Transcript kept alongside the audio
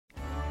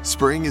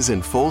Spring is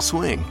in full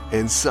swing,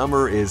 and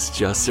summer is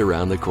just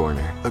around the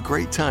corner. A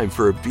great time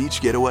for a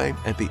beach getaway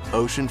at the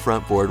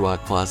Oceanfront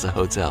Boardwalk Plaza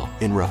Hotel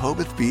in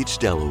Rehoboth Beach,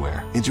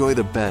 Delaware. Enjoy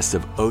the best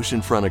of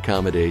oceanfront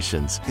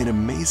accommodations and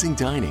amazing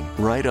dining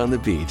right on the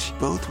beach,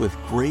 both with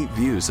great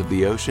views of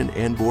the ocean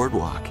and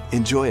boardwalk.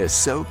 Enjoy a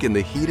soak in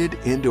the heated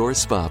indoor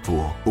spa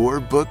pool,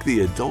 or book the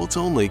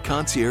adults-only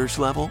concierge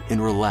level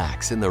and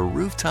relax in the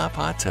rooftop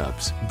hot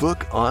tubs.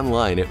 Book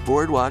online at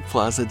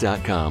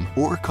boardwalkplaza.com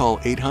or call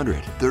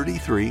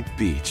 800-33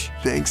 Beach.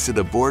 Thanks to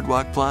the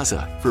Boardwalk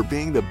Plaza for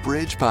being the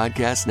Bridge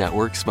Podcast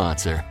Network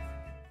sponsor.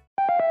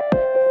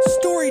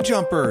 Story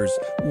Jumpers!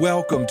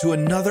 Welcome to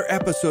another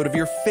episode of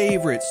your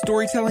favorite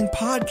storytelling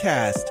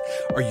podcast.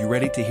 Are you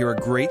ready to hear a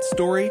great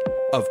story?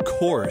 Of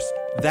course,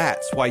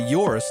 that's why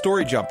you're a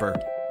Story Jumper.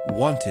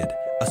 Wanted,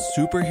 a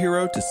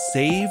superhero to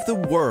save the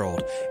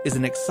world, is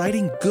an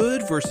exciting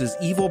good versus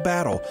evil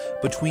battle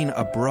between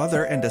a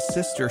brother and a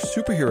sister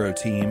superhero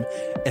team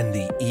and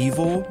the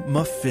evil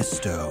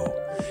Mephisto.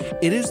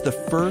 It is the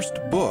first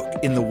book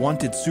in the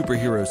Wanted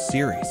Superheroes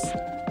series.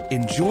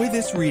 Enjoy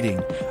this reading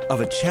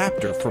of a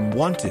chapter from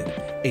Wanted,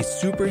 a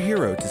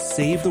Superhero to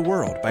Save the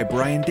World by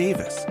Brian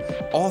Davis,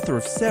 author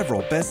of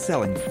several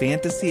best-selling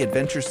fantasy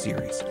adventure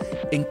series,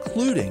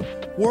 including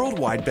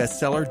worldwide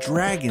bestseller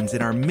Dragons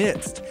in Our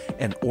Midst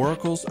and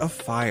Oracles of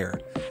Fire.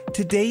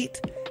 To date,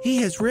 he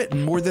has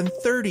written more than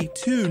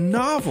 32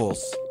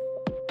 novels.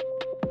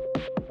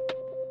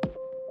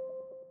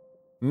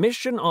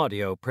 Mission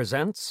Audio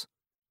presents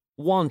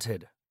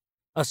Wanted,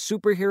 a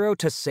Superhero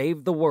to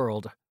Save the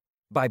World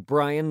by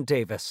Brian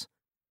Davis.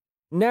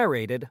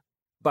 Narrated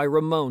by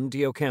Ramon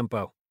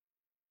Diocampo.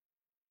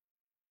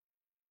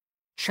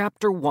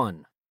 Chapter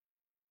 1.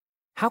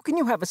 How can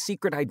you have a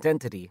secret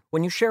identity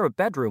when you share a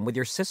bedroom with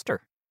your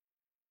sister?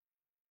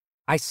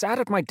 I sat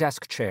at my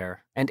desk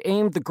chair and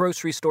aimed the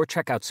grocery store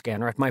checkout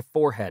scanner at my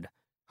forehead,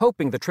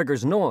 hoping the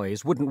trigger's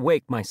noise wouldn't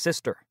wake my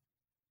sister.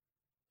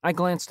 I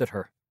glanced at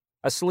her,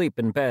 asleep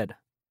in bed.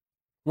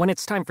 When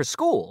it's time for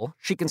school,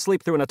 she can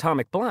sleep through an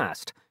atomic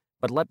blast,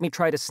 but let me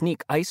try to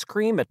sneak ice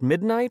cream at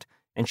midnight,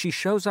 and she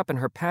shows up in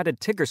her padded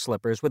Tigger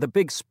slippers with a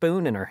big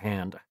spoon in her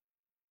hand.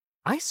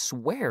 I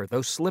swear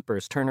those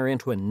slippers turn her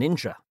into a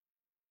ninja.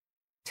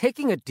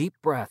 Taking a deep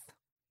breath,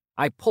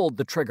 I pulled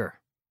the trigger.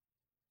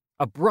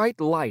 A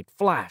bright light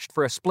flashed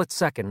for a split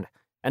second,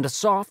 and a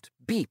soft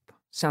beep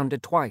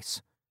sounded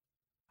twice.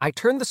 I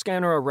turned the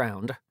scanner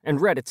around and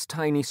read its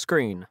tiny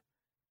screen.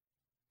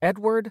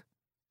 Edward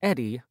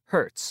Eddie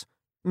Hertz,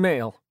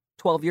 male,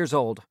 12 years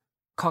old,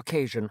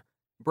 Caucasian,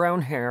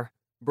 brown hair,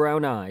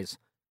 brown eyes.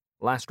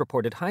 Last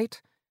reported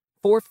height,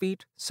 4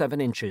 feet 7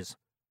 inches.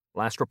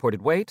 Last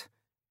reported weight,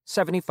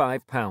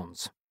 75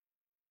 pounds.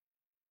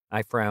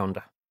 I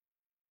frowned.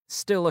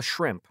 Still a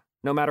shrimp,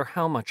 no matter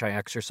how much I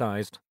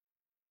exercised.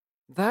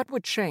 That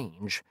would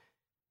change.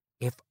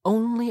 If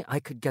only I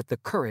could get the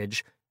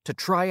courage to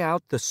try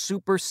out the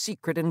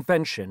super-secret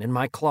invention in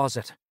my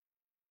closet.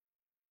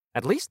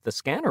 At least the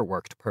scanner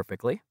worked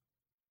perfectly.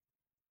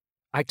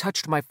 I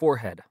touched my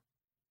forehead.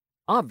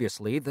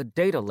 Obviously, the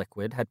data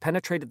liquid had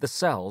penetrated the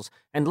cells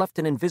and left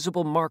an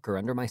invisible marker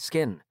under my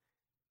skin.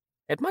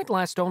 It might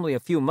last only a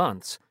few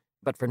months,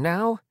 but for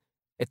now,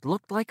 it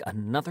looked like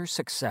another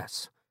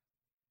success.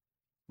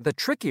 The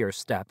trickier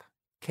step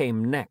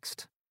came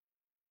next.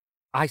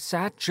 I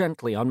sat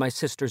gently on my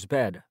sister's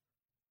bed.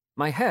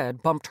 My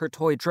head bumped her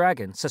toy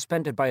dragon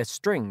suspended by a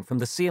string from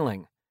the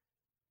ceiling.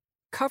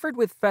 Covered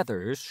with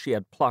feathers she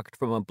had plucked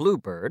from a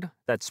bluebird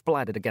that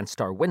splatted against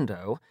our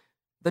window,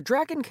 the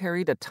dragon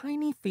carried a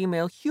tiny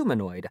female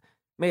humanoid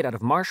made out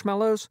of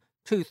marshmallows,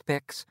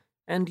 toothpicks,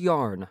 and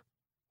yarn.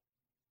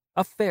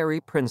 A fairy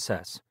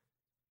princess.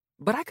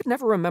 But I could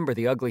never remember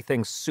the ugly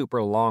thing's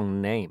super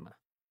long name.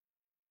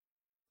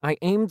 I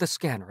aimed the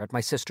scanner at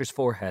my sister's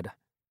forehead.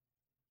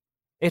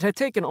 It had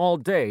taken all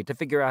day to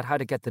figure out how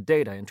to get the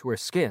data into her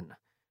skin.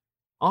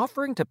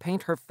 Offering to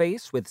paint her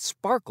face with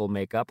sparkle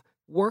makeup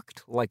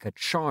worked like a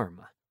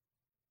charm.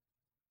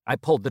 I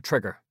pulled the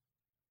trigger.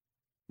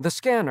 The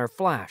scanner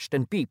flashed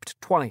and beeped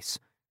twice.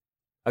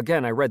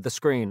 Again I read the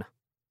screen.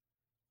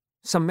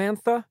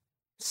 Samantha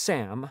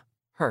Sam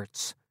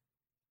Hertz.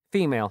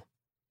 Female,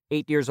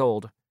 8 years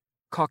old,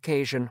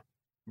 Caucasian,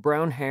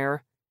 brown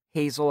hair,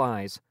 hazel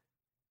eyes.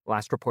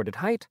 Last reported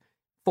height,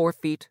 4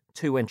 feet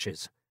 2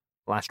 inches.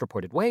 Last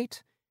reported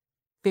weight,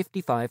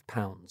 55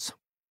 pounds.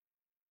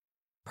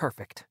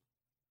 Perfect.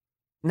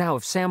 Now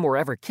if Sam were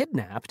ever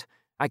kidnapped,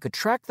 I could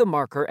track the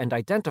marker and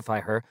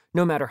identify her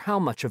no matter how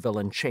much a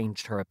villain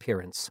changed her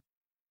appearance.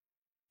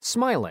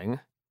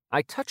 Smiling,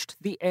 I touched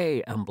the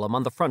A emblem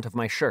on the front of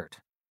my shirt.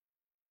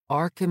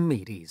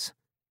 Archimedes.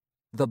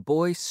 The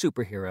boy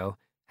superhero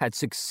had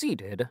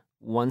succeeded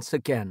once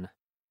again.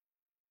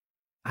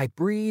 I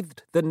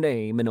breathed the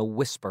name in a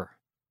whisper.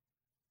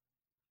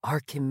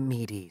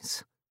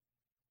 Archimedes.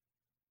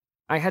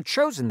 I had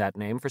chosen that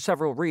name for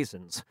several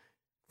reasons.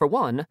 For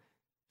one,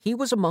 he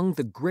was among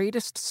the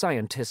greatest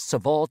scientists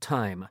of all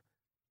time.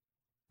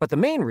 But the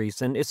main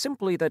reason is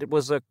simply that it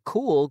was a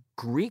cool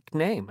Greek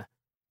name.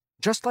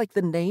 just like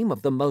the name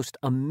of the most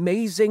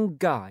amazing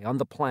guy on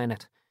the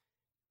planet,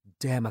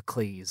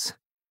 Damocles.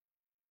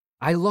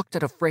 I looked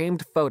at a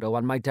framed photo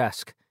on my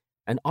desk,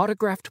 an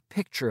autographed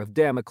picture of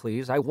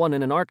Damocles I won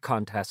in an art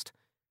contest.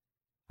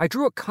 I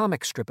drew a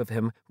comic strip of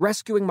him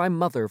rescuing my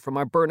mother from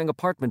our burning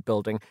apartment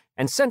building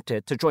and sent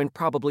it to join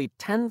probably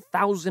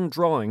 10,000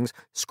 drawings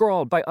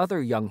scrawled by other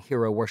young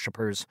hero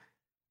worshippers.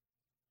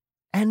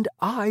 And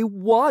I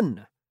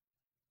won!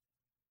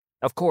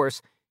 Of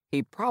course,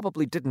 he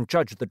probably didn't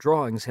judge the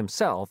drawings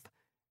himself,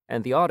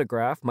 and the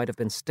autograph might have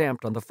been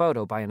stamped on the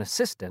photo by an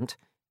assistant,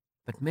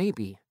 but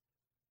maybe,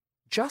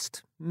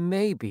 just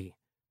maybe,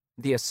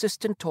 the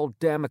assistant told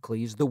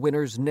Damocles the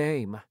winner's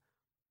name.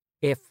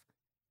 If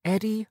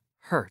Eddie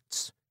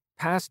Hertz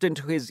passed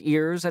into his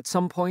ears at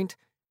some point,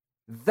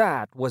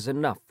 that was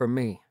enough for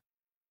me.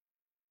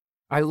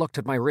 I looked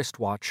at my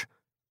wristwatch,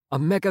 a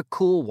mega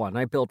cool one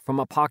I built from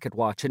a pocket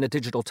watch and a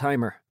digital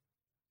timer.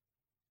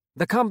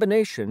 The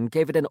combination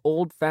gave it an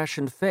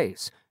old-fashioned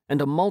face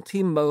and a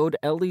multi-mode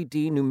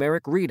LED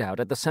numeric readout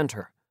at the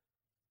center.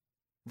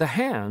 The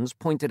hands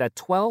pointed at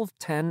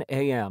 12:10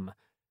 a.m.,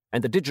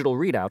 and the digital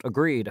readout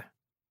agreed.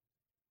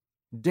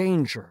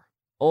 Danger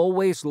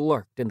always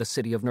lurked in the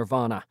city of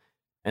Nirvana,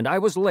 and I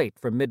was late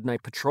for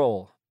midnight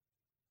patrol.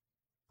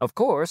 Of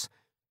course,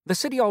 the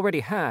city already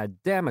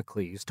had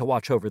Damocles to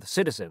watch over the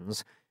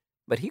citizens,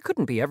 but he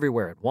couldn't be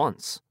everywhere at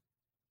once.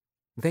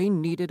 They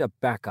needed a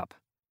backup,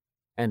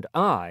 and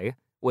I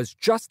was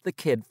just the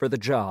kid for the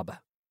job.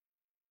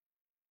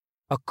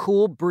 A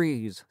cool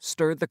breeze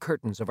stirred the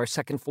curtains of our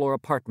second-floor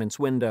apartment's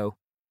window.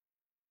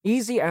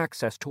 Easy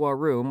access to our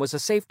room was a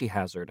safety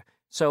hazard,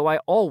 so I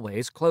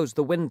always closed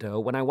the window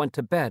when I went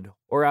to bed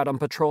or out on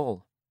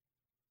patrol.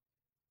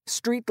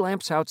 Street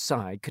lamps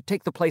outside could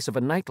take the place of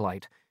a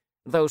nightlight,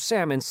 though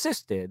Sam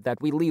insisted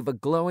that we leave a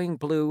glowing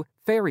blue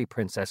fairy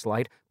princess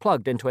light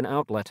plugged into an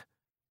outlet.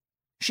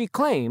 She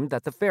claimed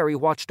that the fairy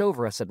watched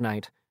over us at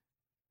night.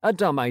 A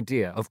dumb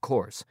idea, of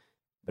course,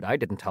 but I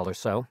didn't tell her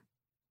so.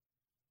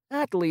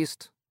 At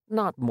least,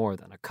 not more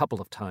than a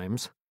couple of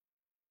times.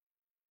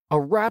 A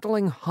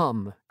rattling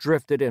hum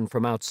drifted in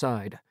from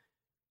outside.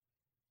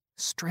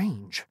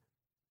 Strange.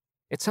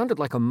 It sounded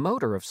like a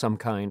motor of some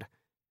kind,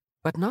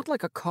 but not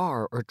like a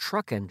car or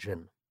truck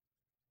engine.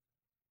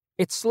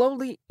 It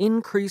slowly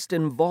increased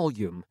in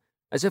volume,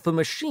 as if a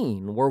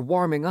machine were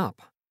warming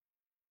up.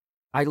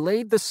 I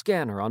laid the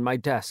scanner on my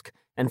desk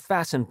and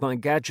fastened my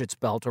gadgets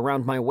belt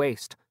around my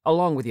waist,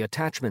 along with the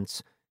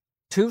attachments: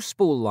 2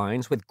 spool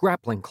lines with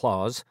grappling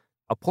claws,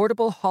 a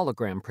portable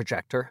hologram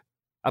projector,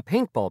 a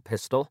paintball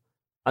pistol,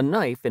 a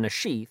knife in a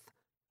sheath,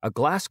 a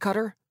glass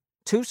cutter,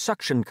 2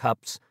 suction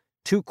cups,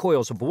 2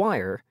 coils of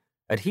wire,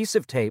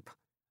 adhesive tape,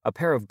 a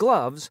pair of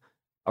gloves,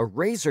 a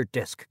razor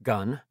disc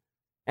gun,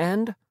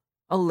 and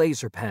a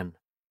laser pen.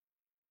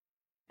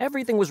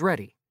 Everything was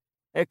ready,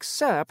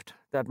 except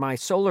that my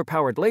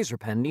solar-powered laser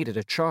pen needed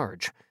a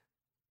charge.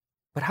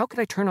 But how could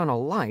I turn on a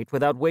light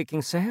without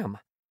waking Sam?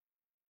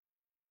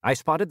 I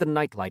spotted the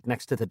nightlight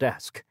next to the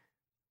desk.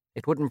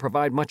 It wouldn't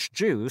provide much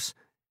juice,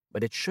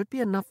 but it should be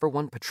enough for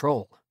one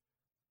patrol.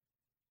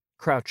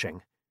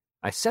 Crouching,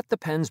 I set the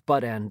pen's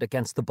butt end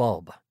against the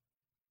bulb.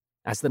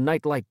 As the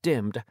nightlight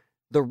dimmed,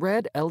 the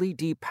red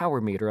LED power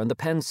meter on the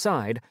pen's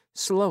side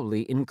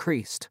slowly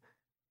increased.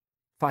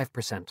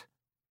 5%,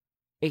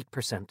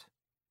 8%,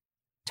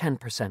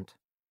 10%.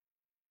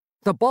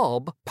 The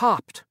bulb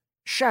popped,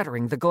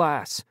 shattering the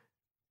glass.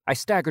 I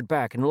staggered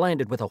back and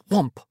landed with a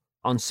whump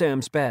on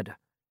Sam's bed.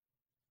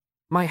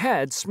 My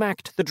head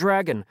smacked the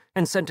dragon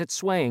and sent it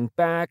swaying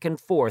back and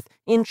forth,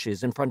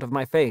 inches in front of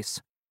my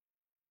face.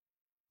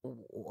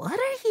 "What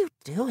are you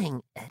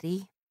doing,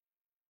 Eddie?"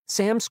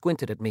 Sam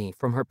squinted at me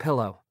from her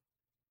pillow.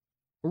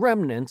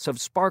 Remnants of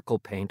sparkle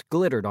paint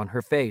glittered on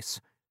her face.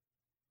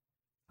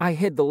 I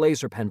hid the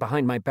laser pen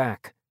behind my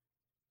back.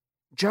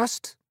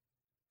 Just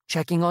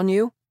checking on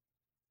you?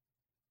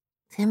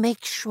 "To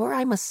make sure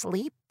I'm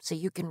asleep so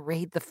you can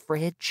raid the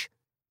fridge."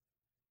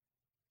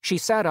 She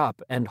sat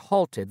up and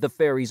halted the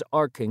fairy's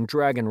arcing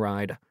dragon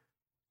ride.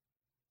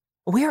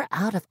 "We're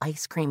out of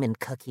ice cream and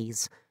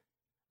cookies.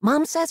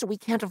 Mom says we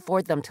can't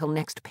afford them till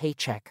next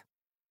paycheck."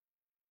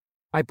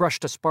 I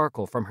brushed a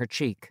sparkle from her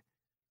cheek.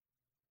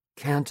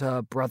 Can't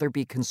a brother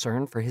be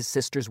concerned for his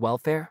sister's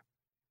welfare?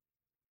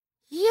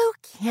 "You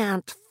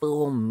can't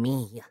fool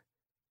me."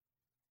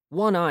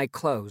 One eye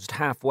closed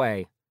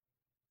halfway.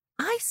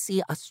 "I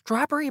see a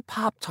strawberry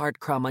Pop-Tart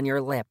crumb on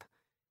your lip.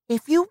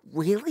 If you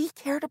really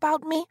cared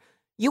about me,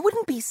 you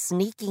wouldn't be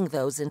sneaking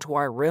those into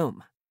our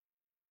room."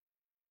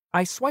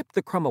 I swiped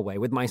the crumb away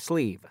with my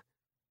sleeve.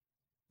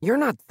 You're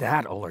not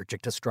that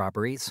allergic to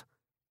strawberries.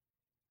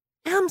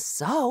 "Am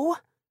so."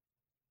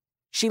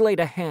 She laid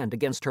a hand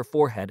against her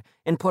forehead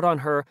and put on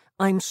her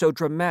 "I'm so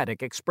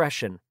dramatic"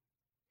 expression.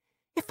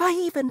 "If I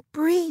even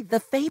breathe the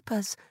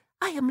vapors,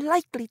 I am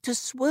likely to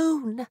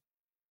swoon."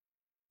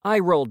 I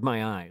rolled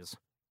my eyes.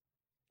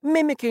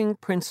 Mimicking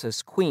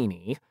Princess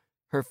Queenie,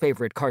 her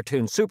favorite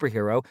cartoon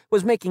superhero,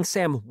 was making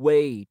Sam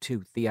way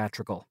too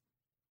theatrical.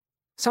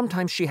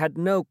 Sometimes she had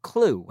no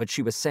clue what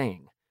she was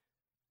saying.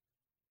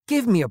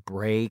 Give me a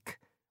break.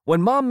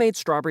 When Mom made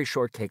strawberry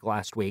shortcake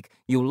last week,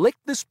 you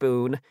licked the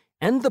spoon,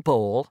 and the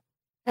bowl,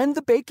 and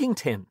the baking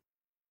tin.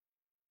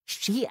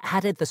 She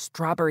added the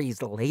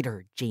strawberries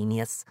later,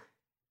 genius.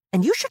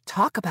 And you should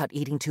talk about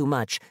eating too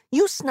much.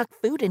 You snuck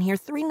food in here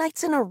 3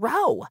 nights in a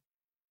row.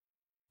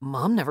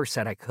 Mom never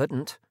said I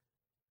couldn't.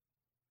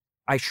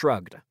 I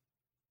shrugged.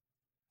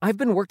 I've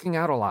been working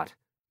out a lot.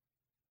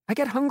 I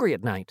get hungry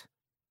at night.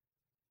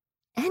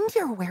 And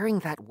you're wearing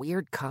that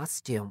weird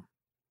costume.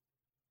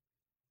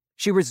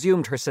 She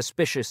resumed her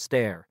suspicious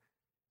stare.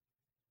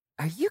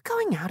 Are you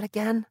going out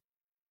again?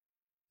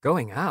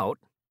 Going out?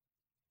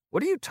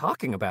 What are you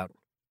talking about?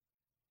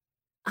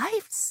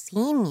 I've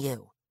seen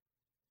you.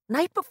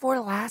 Night before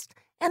last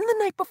and the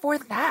night before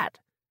that.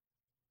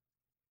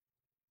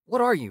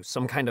 What are you,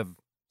 some kind of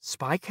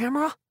spy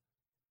camera?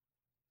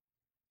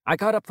 I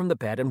got up from the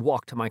bed and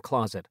walked to my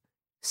closet,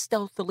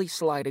 stealthily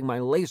sliding my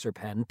laser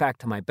pen back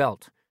to my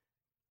belt.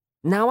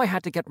 Now I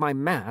had to get my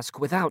mask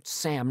without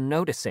Sam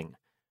noticing.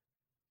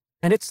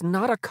 And it's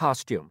not a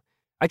costume.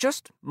 I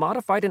just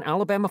modified an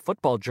Alabama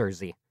football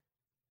jersey.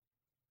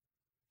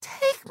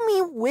 Take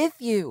me with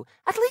you,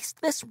 at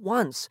least this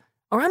once,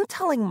 or I'm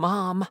telling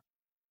Mom.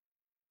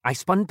 I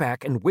spun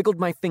back and wiggled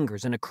my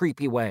fingers in a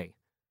creepy way.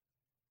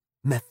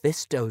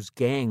 Mephisto's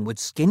gang would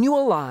skin you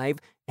alive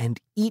and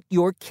eat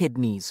your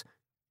kidneys.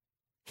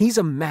 He's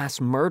a mass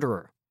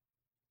murderer.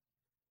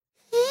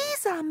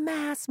 He's a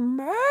mass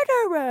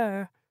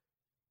murderer,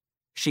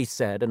 she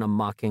said in a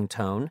mocking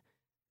tone.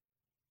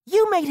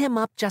 You made him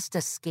up just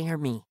to scare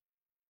me.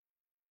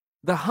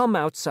 The hum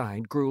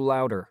outside grew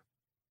louder.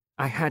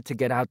 I had to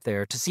get out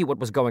there to see what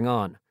was going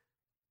on.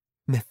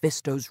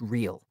 Mephisto's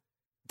real.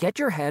 Get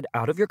your head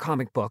out of your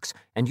comic books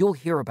and you'll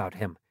hear about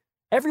him.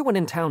 Everyone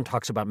in town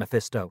talks about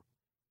Mephisto.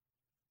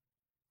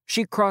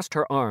 She crossed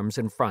her arms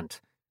in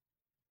front.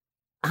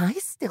 I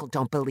still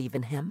don't believe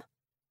in him.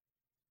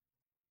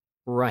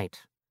 Right.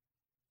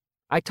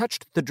 I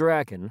touched the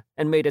dragon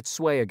and made it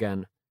sway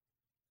again.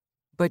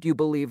 But you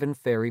believe in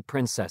fairy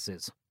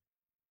princesses.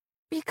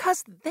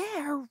 Because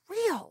they're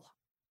real.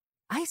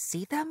 I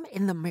see them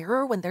in the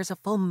mirror when there's a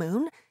full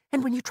moon,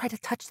 and when you try to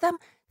touch them,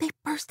 they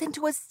burst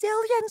into a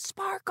zillion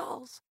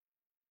sparkles.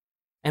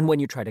 And when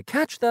you try to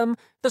catch them,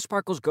 the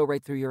sparkles go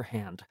right through your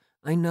hand.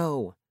 I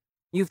know.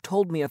 You've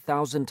told me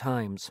 1,000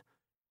 times.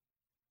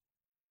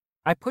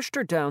 I pushed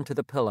her down to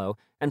the pillow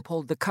and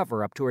pulled the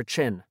cover up to her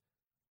chin.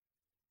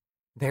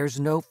 There's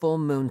no full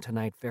moon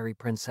tonight, fairy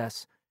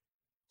princess.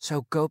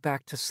 So go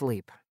back to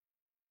sleep.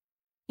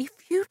 If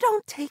you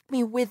don't take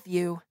me with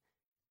you...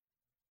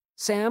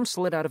 Sam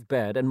slid out of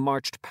bed and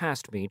marched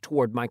past me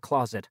toward my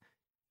closet.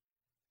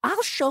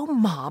 I'll show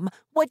Mom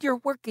what you're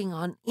working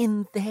on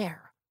in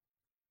there.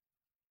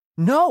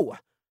 No!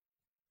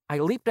 I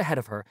leaped ahead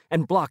of her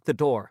and blocked the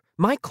door.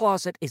 My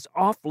closet is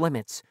off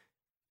limits.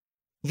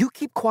 You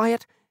keep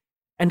quiet,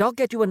 and I'll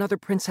get you another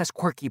Princess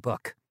Quirky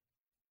book.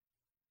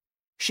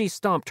 She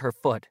stomped her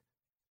foot.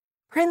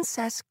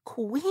 Princess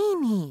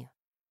Queenie.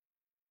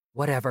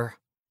 Whatever.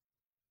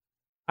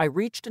 I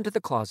reached into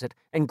the closet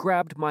and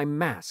grabbed my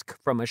mask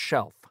from a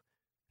shelf.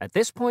 At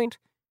this point,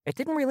 it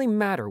didn't really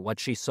matter what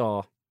she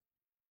saw.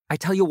 I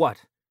tell you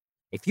what,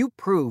 if you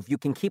prove you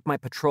can keep my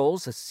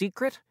patrols a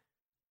secret,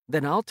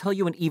 then I'll tell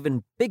you an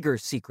even bigger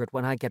secret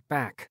when I get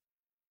back.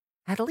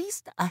 At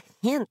least a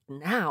hint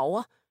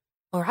now,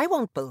 or I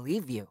won't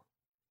believe you.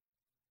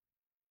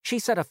 She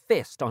set a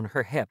fist on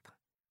her hip.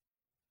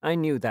 I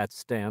knew that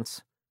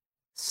stance.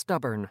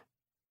 Stubborn.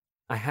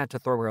 I had to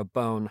throw her a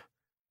bone.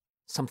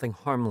 Something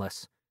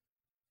harmless.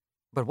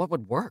 But what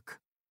would work?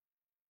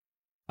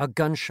 A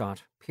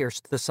gunshot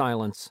pierced the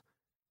silence.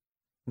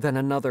 Then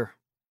another.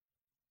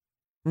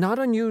 Not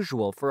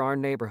unusual for our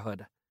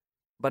neighborhood,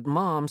 but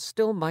Mom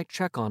still might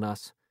check on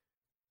us.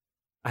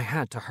 I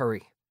had to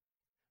hurry.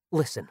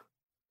 Listen,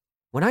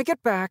 when I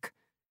get back,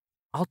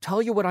 I'll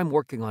tell you what I'm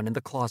working on in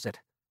the closet.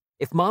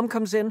 If Mom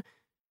comes in,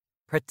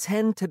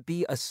 pretend to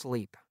be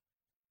asleep.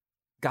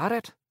 Got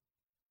it?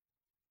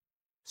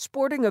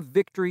 Sporting a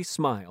victory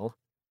smile,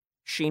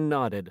 she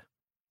nodded.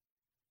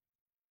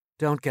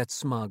 Don't get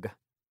smug.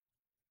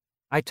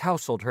 I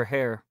tousled her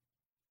hair,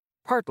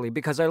 partly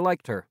because I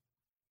liked her,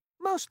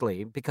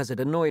 mostly because it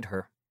annoyed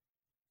her.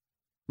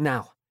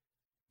 Now,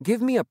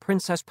 give me a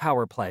princess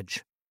power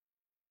pledge.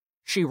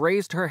 She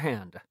raised her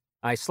hand.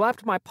 I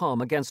slapped my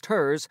palm against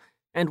hers,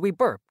 and we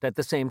burped at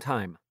the same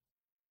time.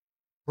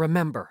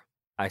 Remember,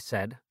 I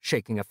said,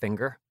 shaking a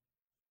finger.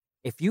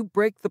 If you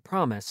break the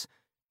promise,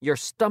 your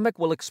stomach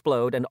will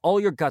explode and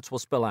all your guts will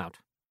spill out.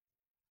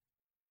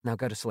 Now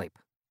go to sleep.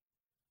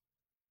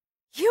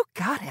 You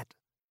got it.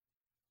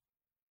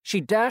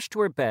 She dashed to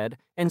her bed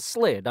and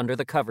slid under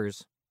the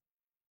covers.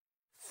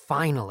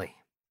 Finally.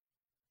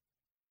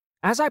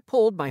 As I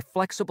pulled my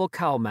flexible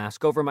cowl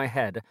mask over my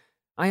head,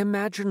 I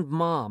imagined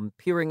Mom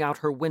peering out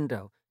her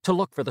window to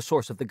look for the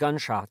source of the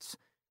gunshots.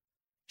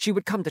 She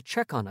would come to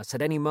check on us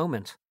at any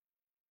moment.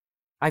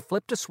 I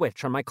flipped a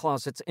switch on my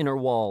closet's inner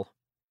wall.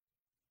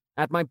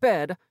 At my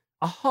bed,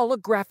 a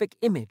holographic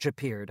image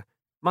appeared,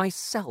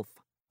 myself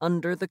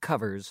under the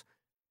covers.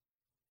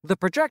 The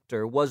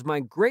projector was my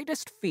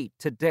greatest feat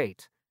to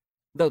date,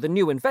 though the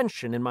new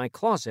invention in my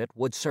closet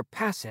would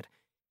surpass it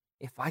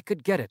if I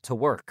could get it to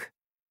work.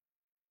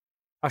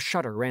 A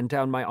shudder ran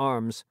down my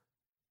arms.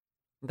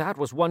 That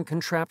was one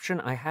contraption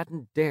I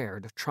hadn't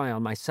dared try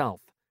on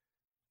myself.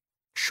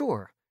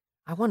 Sure,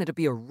 I wanted to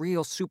be a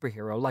real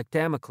superhero like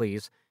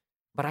Damocles,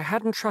 but I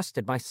hadn't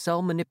trusted my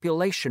cell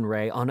manipulation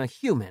ray on a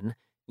human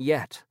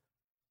yet.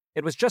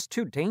 It was just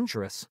too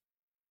dangerous.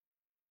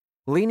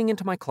 Leaning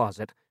into my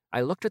closet, I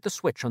looked at the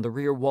switch on the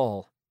rear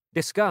wall,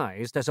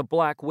 disguised as a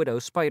black widow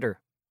spider.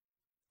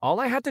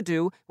 All I had to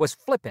do was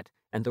flip it,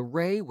 and the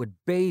ray would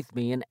bathe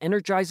me in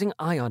energizing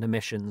ion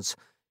emissions.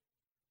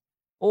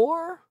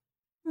 Or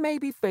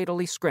maybe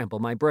fatally scramble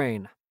my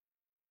brain.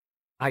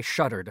 I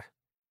shuddered.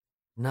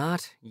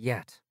 Not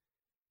yet.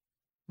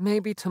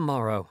 Maybe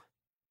tomorrow.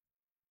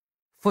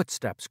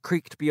 Footsteps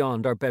creaked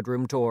beyond our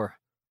bedroom door.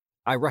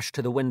 I rushed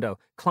to the window,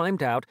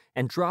 climbed out,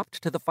 and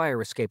dropped to the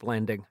fire escape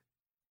landing.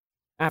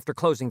 After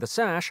closing the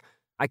sash,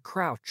 I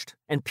crouched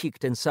and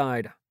peeked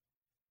inside.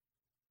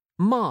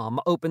 Mom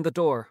opened the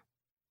door.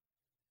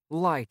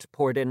 Light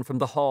poured in from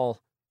the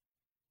hall.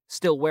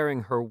 Still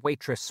wearing her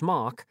waitress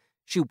smock,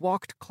 she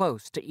walked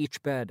close to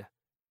each bed,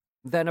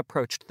 then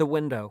approached the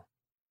window,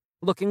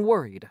 looking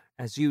worried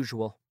as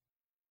usual.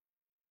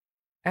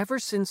 Ever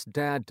since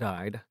Dad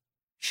died,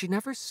 she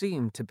never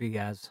seemed to be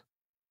as...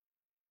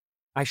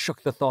 I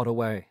shook the thought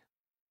away.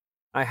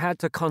 I had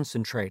to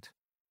concentrate.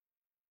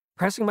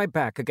 Pressing my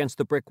back against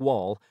the brick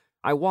wall,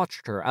 I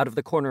watched her out of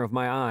the corner of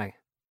my eye.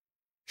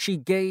 She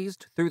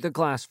gazed through the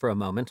glass for a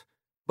moment,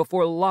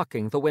 before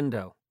locking the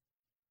window.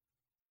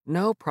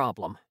 No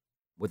problem.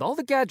 With all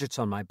the gadgets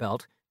on my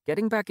belt,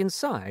 getting back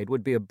inside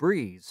would be a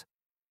breeze.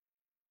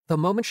 The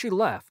moment she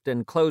left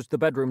and closed the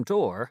bedroom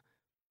door,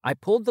 I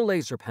pulled the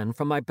laser pen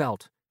from my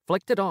belt,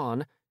 flicked it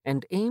on,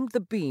 and aimed the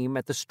beam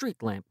at the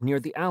street lamp near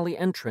the alley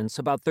entrance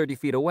about 30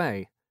 feet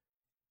away.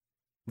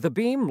 The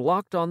beam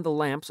locked on the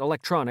lamp's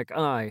electronic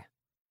eye.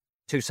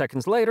 2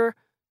 seconds later,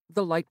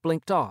 the light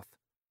blinked off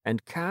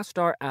and cast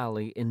our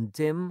alley in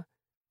dim,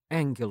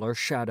 angular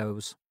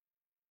shadows.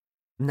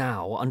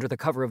 Now, under the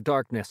cover of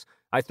darkness,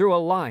 I threw a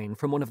line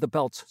from one of the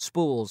belt's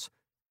spools.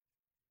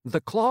 The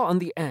claw on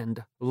the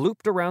end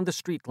looped around the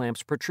street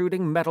lamp's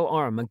protruding metal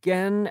arm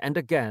again and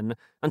again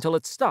until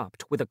it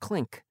stopped with a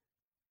clink.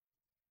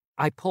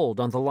 I pulled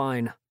on the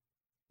line,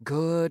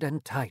 good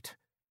and tight.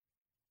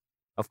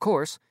 Of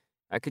course,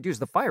 I could use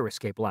the fire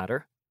escape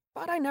ladder,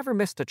 but I never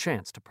missed a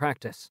chance to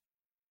practice.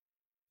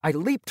 I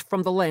leaped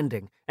from the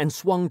landing and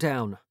swung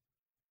down.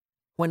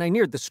 When I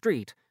neared the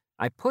street,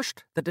 I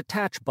pushed the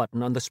detach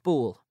button on the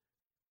spool.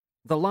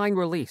 The line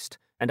released,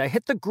 and I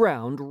hit the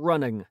ground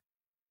running.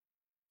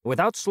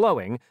 Without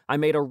slowing, I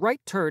made a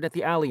right turn at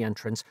the alley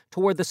entrance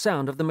toward the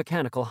sound of the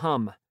mechanical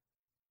hum.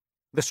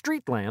 The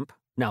street lamp,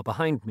 now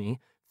behind me,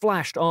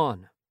 flashed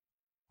on.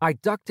 I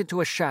ducked into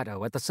a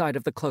shadow at the side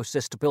of the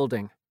closest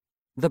building,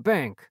 the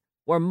bank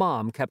where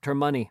Mom kept her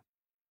money.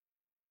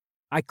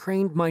 I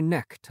craned my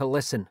neck to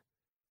listen.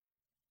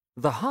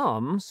 The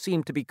hum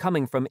seemed to be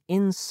coming from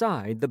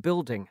inside the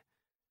building.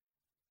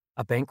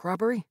 A bank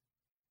robbery?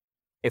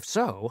 If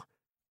so,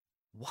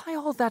 why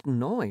all that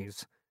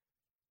noise?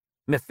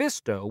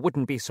 Mephisto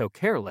wouldn't be so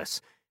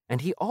careless,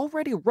 and he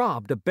already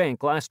robbed a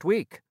bank last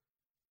week.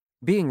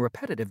 Being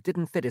repetitive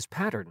didn't fit his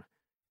pattern.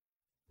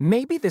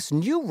 Maybe this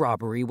new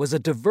robbery was a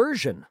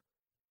diversion,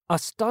 a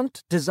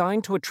stunt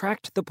designed to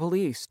attract the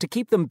police, to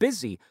keep them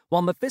busy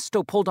while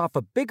Mephisto pulled off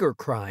a bigger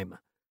crime.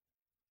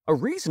 A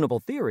reasonable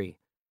theory,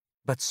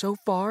 but so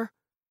far,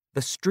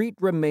 the street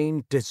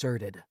remained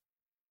deserted.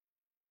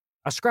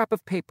 A scrap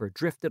of paper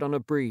drifted on a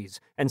breeze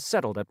and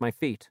settled at my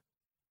feet.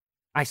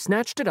 I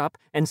snatched it up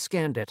and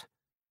scanned it.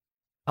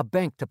 A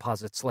bank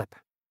deposit slip.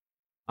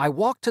 I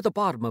walked to the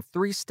bottom of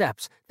 3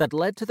 steps that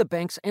led to the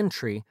bank's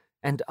entry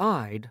and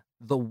eyed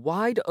the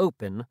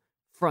wide-open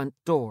front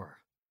door.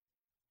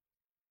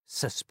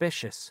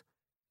 Suspicious.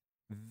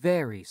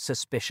 Very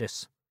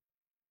suspicious.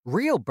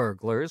 Real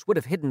burglars would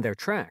have hidden their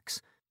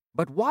tracks,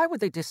 but why would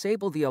they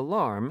disable the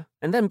alarm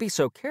and then be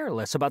so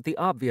careless about the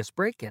obvious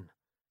break-in?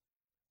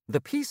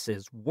 The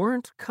pieces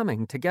weren't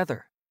coming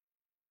together.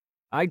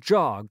 I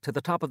jogged to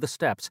the top of the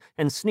steps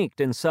and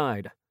sneaked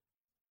inside.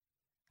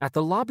 At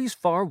the lobby's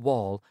far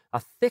wall, a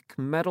thick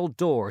metal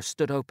door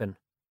stood open.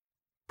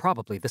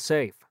 Probably the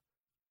safe.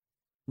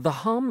 The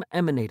hum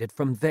emanated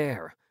from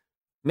there,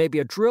 maybe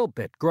a drill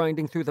bit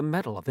grinding through the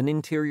metal of an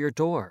interior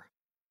door.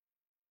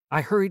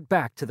 I hurried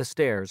back to the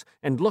stairs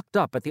and looked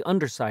up at the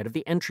underside of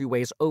the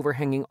entryway's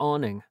overhanging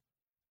awning.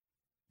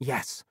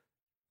 Yes,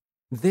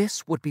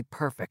 this would be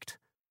perfect.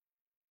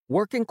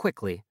 Working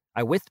quickly,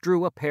 I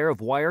withdrew a pair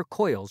of wire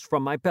coils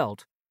from my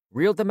belt,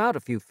 reeled them out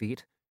a few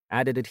feet,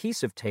 added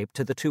adhesive tape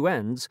to the 2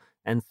 ends,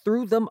 and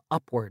threw them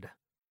upward.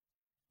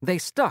 They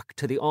stuck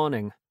to the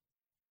awning.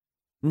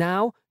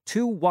 Now,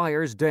 2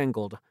 wires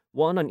dangled,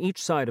 one on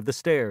each side of the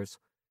stairs.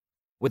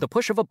 With a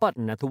push of a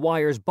button at the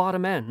wire's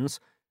bottom ends,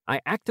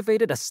 I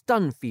activated a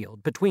stun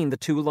field between the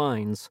 2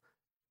 lines.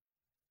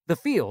 The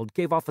field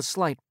gave off a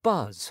slight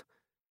buzz.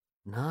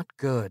 Not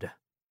good.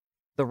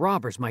 The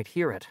robbers might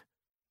hear it.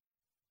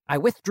 I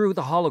withdrew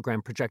the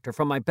hologram projector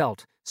from my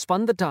belt,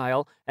 spun the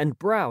dial, and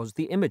browsed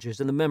the images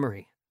in the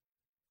memory.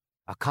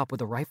 A cop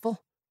with a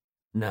rifle?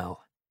 No,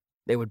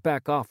 they would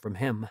back off from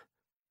him.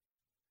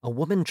 A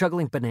woman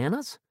juggling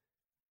bananas?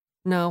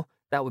 No,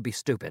 that would be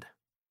stupid.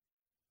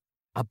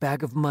 A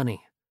bag of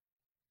money.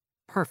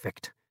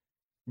 Perfect.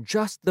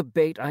 Just the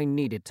bait I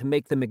needed to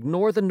make them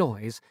ignore the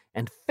noise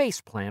and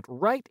faceplant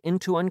right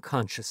into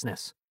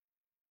unconsciousness.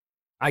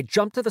 I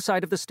jumped to the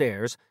side of the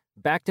stairs,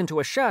 backed into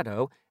a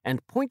shadow,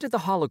 and pointed the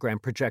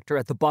hologram projector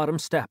at the bottom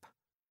step.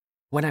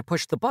 When I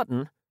pushed the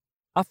button,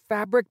 a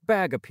fabric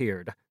bag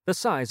appeared, the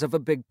size of a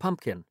big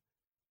pumpkin.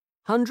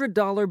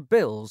 $100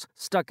 bills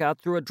stuck out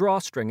through a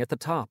drawstring at the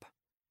top.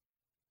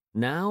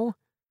 Now,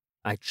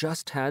 I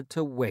just had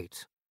to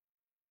wait.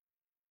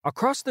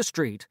 Across the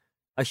street,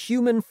 a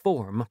human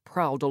form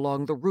prowled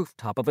along the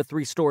rooftop of a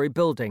 3-story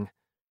building.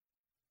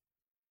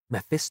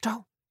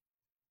 Mephisto?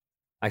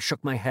 I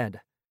shook my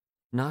head.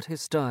 Not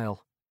his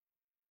style.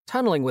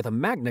 Tunneling with a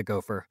Magna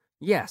Gopher,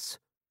 yes.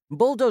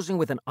 Bulldozing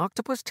with an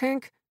octopus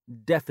tank,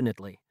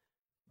 definitely.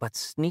 But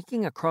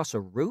sneaking across a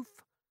roof?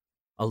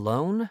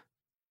 Alone?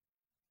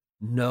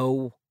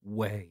 No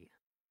way.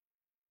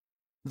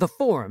 The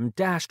form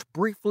dashed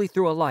briefly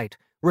through a light,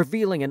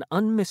 revealing an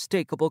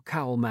unmistakable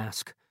cowl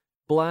mask.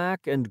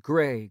 Black and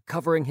gray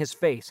covering his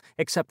face,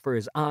 except for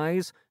his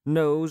eyes,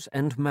 nose,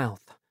 and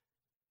mouth.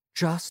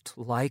 Just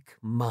like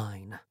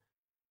mine.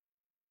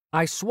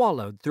 I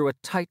swallowed through a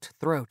tight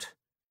throat.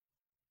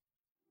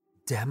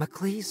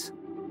 Damocles?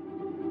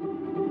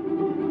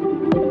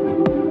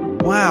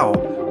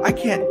 Wow, I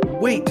can't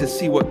wait to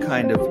see what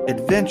kind of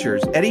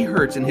adventures Eddie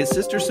Hertz and his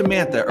sister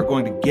Samantha are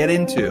going to get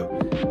into.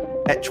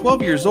 At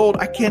 12 years old,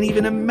 I can't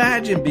even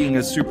imagine being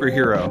a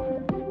superhero.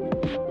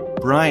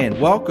 Brian,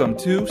 welcome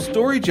to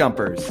Story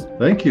Jumpers.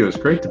 Thank you. It's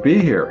great to be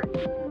here.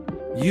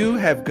 You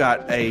have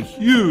got a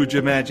huge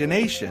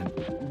imagination.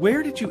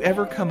 Where did you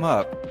ever come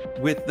up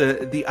with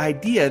the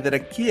idea that a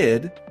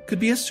kid could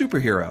be a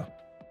superhero?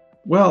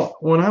 Well,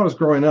 when I was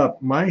growing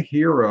up, my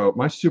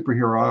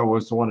superhero I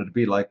always wanted to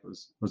be like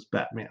was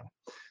Batman.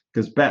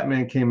 Because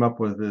Batman came up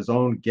with his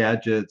own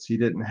gadgets. He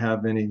didn't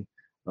have any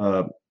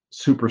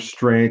super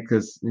strength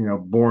because,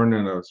 born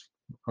in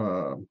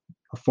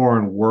a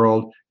foreign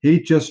world. He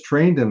just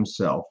trained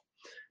himself.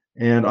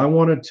 And I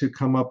wanted to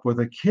come up with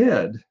a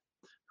kid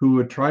who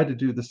would try to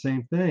do the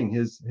same thing.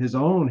 His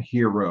own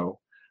hero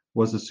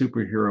was a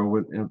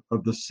superhero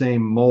of the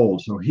same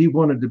mold. So he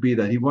wanted to be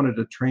that. He wanted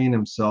to train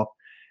himself.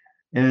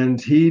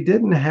 And he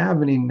didn't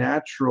have any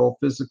natural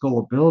physical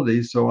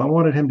abilities. So I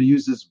wanted him to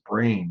use his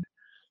brain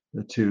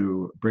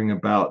to bring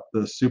about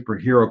the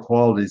superhero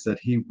qualities that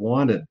he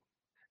wanted.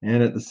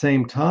 And at the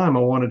same time,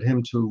 I wanted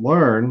him to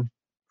learn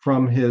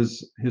from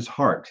his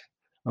heart.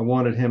 I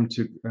wanted him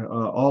to,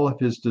 all of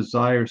his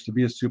desires to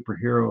be a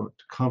superhero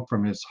to come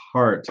from his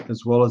heart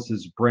as well as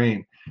his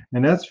brain.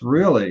 And that's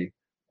really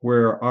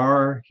where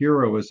our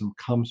heroism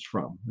comes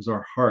from, is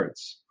our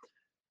hearts.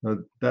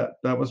 That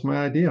was my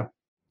idea.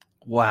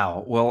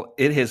 Wow. Well,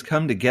 it has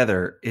come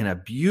together in a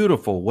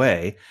beautiful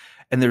way.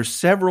 And there's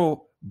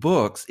several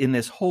books in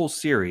this whole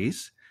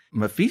series.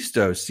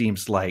 Mephisto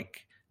seems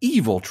like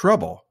evil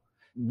trouble.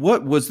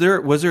 What was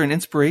there an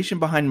inspiration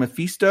behind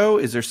Mephisto?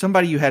 Is there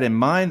somebody you had in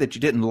mind that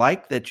you didn't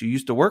like that you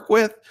used to work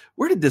with?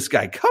 Where did this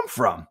guy come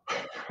from?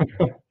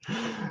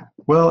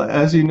 Well,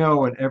 as you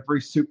know, in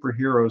every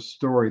superhero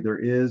story, there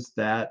is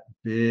that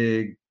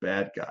big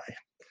bad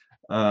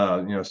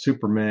guy.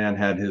 Superman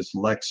had his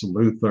Lex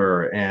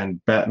Luthor, and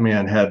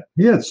Batman had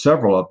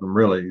several of them,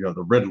 really.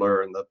 The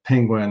Riddler and the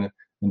Penguin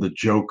and the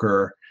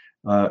Joker.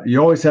 You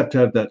always have to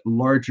have that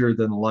larger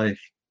than life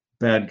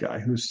bad guy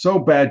who's so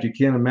bad you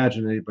can't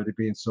imagine anybody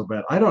being so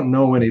bad. I don't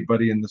know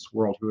anybody in this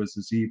world who is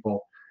as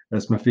evil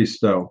as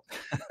Mephisto.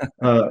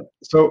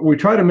 So we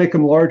try to make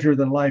him larger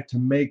than life to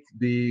make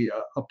the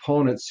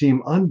opponent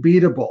seem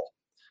unbeatable.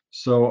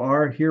 So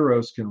our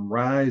heroes can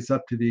rise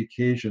up to the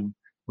occasion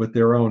with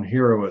their own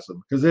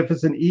heroism. Because if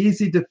it's an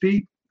easy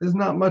defeat, there's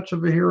not much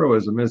of a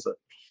heroism, is it?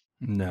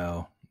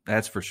 No,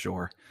 that's for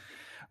sure.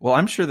 Well,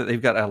 I'm sure that they've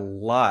got a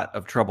lot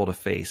of trouble to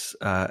face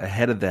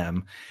ahead of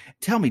them.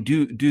 Tell me,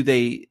 do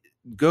they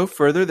go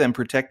further than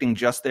protecting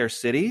just their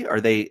city? Are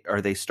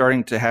they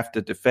starting to have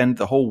to defend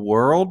the whole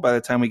world by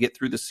the time we get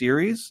through the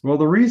series? Well,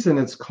 the reason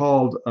it's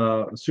called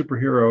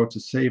Superhero to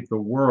Save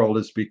the World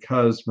is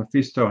because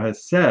Mephisto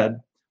has said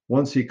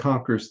once he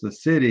conquers the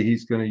city,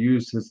 he's going to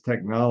use his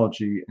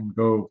technology and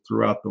go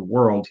throughout the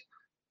world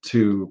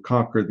to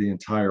conquer the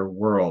entire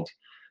world.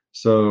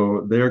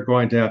 So they're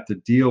going to have to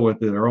deal with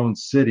their own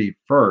city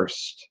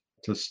first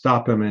to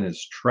stop him in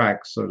his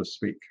tracks, so to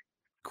speak.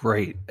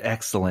 Great.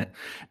 Excellent.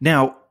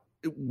 Now,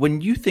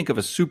 when you think of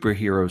a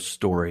superhero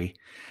story,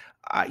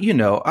 I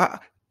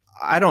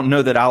don't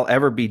know that I'll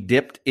ever be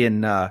dipped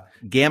in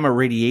gamma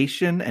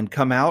radiation and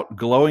come out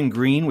glowing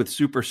green with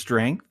super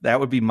strength. That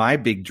would be my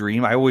big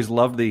dream. I always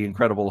loved the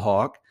Incredible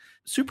Hulk.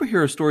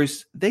 Superhero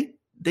stories,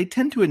 they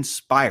tend to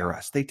inspire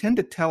us. They tend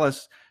to tell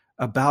us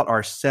about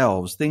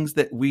ourselves, things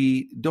that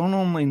we don't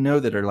only know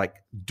that are like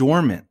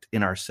dormant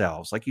in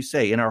ourselves, like you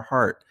say, in our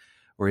heart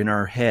or in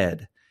our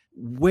head.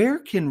 Where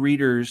can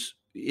readers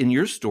in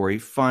your story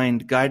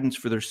find guidance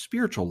for their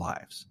spiritual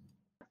lives?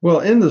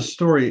 Well, in the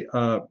story,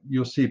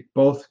 you'll see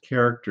both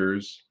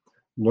characters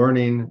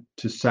learning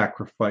to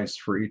sacrifice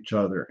for each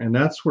other. And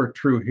that's where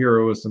true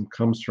heroism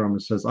comes from.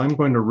 It says, I'm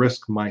going to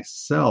risk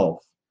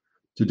myself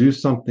to do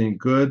something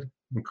good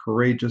and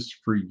courageous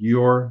for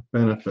your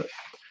benefit.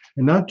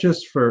 And not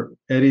just for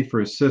Eddie, for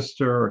his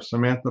sister, or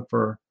Samantha,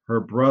 for her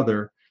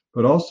brother,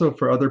 but also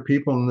for other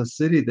people in the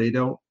city they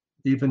don't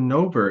even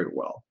know very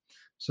well.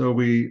 So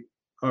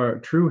our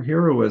true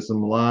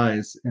heroism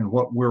lies in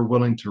what we're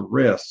willing to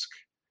risk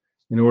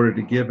in order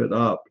to give it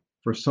up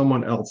for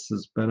someone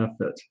else's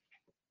benefit.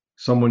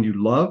 Someone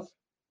you love,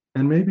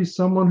 and maybe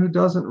someone who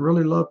doesn't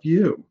really love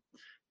you.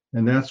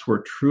 And that's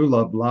where true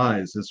love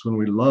lies, is when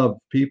we love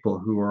people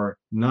who are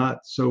not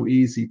so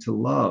easy to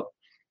love.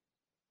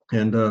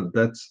 And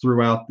that's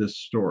throughout this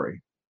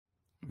story.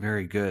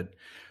 Very good.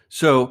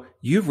 So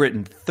you've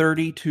written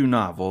 32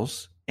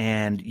 novels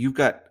and you've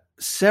got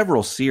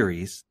several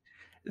series.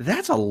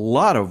 That's a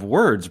lot of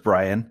words,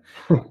 Brian.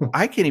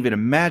 I can't even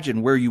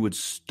imagine where you would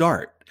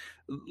start.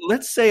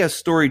 Let's say a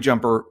story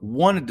jumper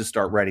wanted to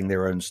start writing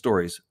their own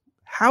stories.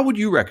 How would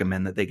you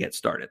recommend that they get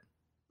started?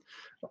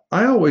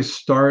 I always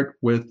start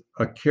with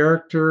a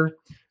character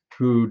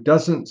who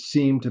doesn't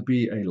seem to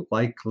be a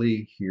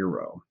likely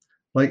hero.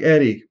 Like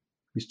Eddie,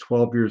 he's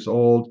 12 years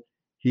old.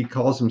 He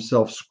calls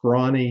himself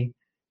scrawny.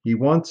 He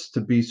wants to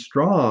be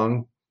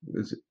strong.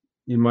 As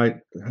you might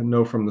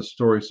know from the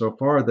story so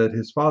far, that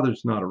his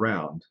father's not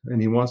around,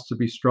 and he wants to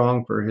be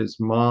strong for his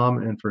mom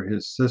and for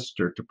his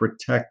sister, to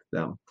protect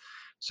them.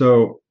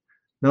 So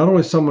not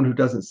only someone who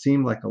doesn't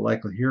seem like a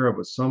likely hero,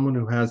 but someone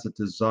who has a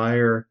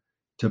desire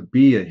to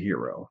be a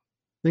hero.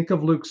 Think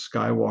of Luke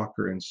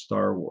Skywalker in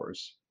Star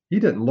Wars. He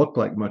didn't look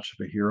like much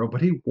of a hero,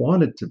 but he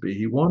wanted to be.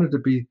 He wanted to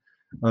be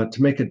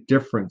to make a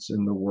difference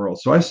in the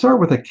world. So I start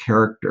with a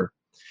character,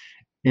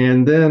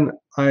 and then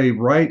I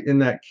write in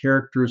that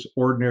character's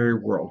ordinary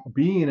world.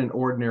 Being an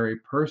ordinary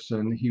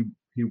person, he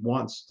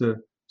wants to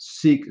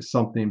seek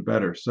something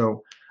better.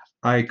 So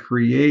I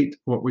create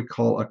what we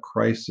call a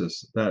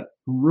crisis that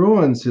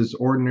ruins his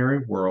ordinary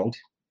world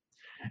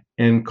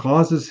and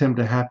causes him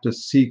to have to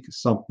seek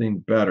something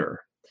better.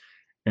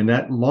 And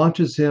that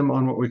launches him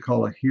on what we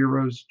call a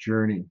hero's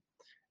journey.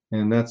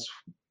 And that's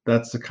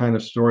the kind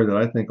of story that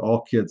I think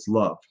all kids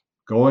love,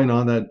 going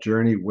on that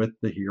journey with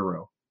the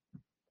hero.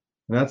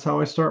 And that's how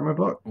I start my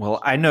book.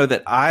 Well, I know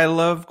that I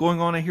love going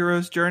on a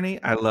hero's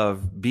journey. I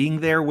love being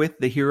there with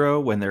the hero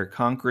when they're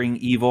conquering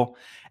evil.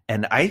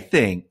 And I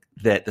think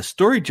that the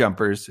story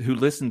jumpers who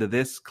listen to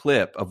this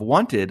clip of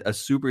Wanted, a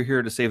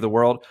superhero to save the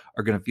world,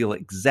 are going to feel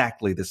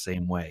exactly the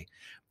same way.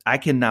 I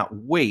cannot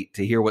wait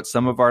to hear what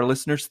some of our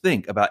listeners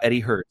think about Eddie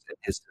Hertz and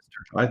his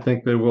sister. I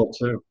think they will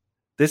too.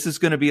 This is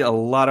going to be a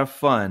lot of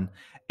fun.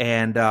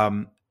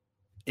 And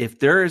if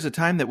there is a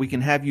time that we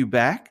can have you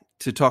back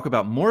to talk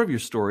about more of your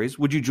stories,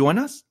 would you join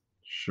us?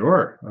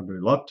 Sure, I'd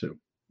love to.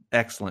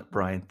 Excellent,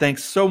 Brian.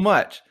 Thanks so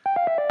much.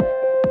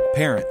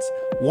 Parents,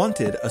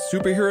 Wanted, a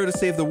superhero to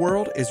save the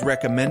world is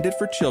recommended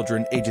for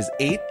children ages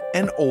 8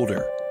 and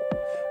older.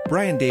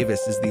 Brian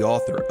Davis is the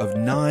author of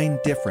 9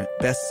 different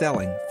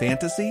best-selling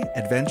fantasy,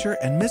 adventure,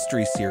 and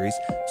mystery series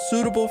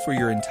suitable for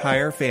your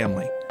entire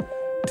family.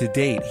 To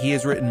date, he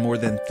has written more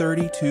than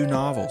 32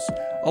 novels,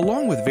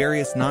 along with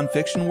various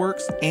nonfiction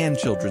works and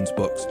children's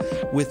books,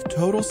 with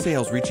total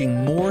sales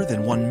reaching more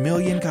than 1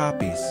 million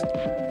copies.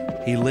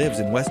 He lives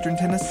in Western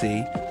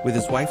Tennessee with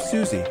his wife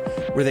Susie,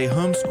 where they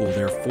homeschool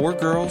their 4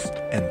 girls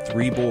and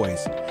 3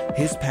 boys.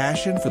 His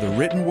passion for the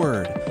written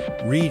word,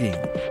 reading,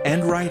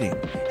 and writing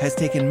has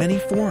taken many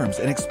forms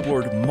and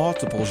explored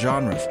multiple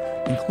genres,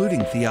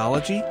 including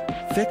theology,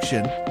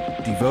 fiction,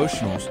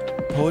 devotionals,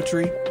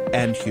 poetry,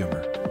 and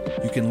humor.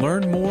 You can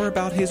learn more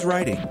about his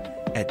writing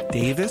at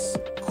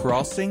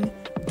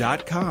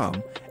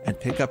daviscrossing.com and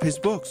pick up his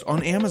books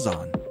on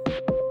Amazon.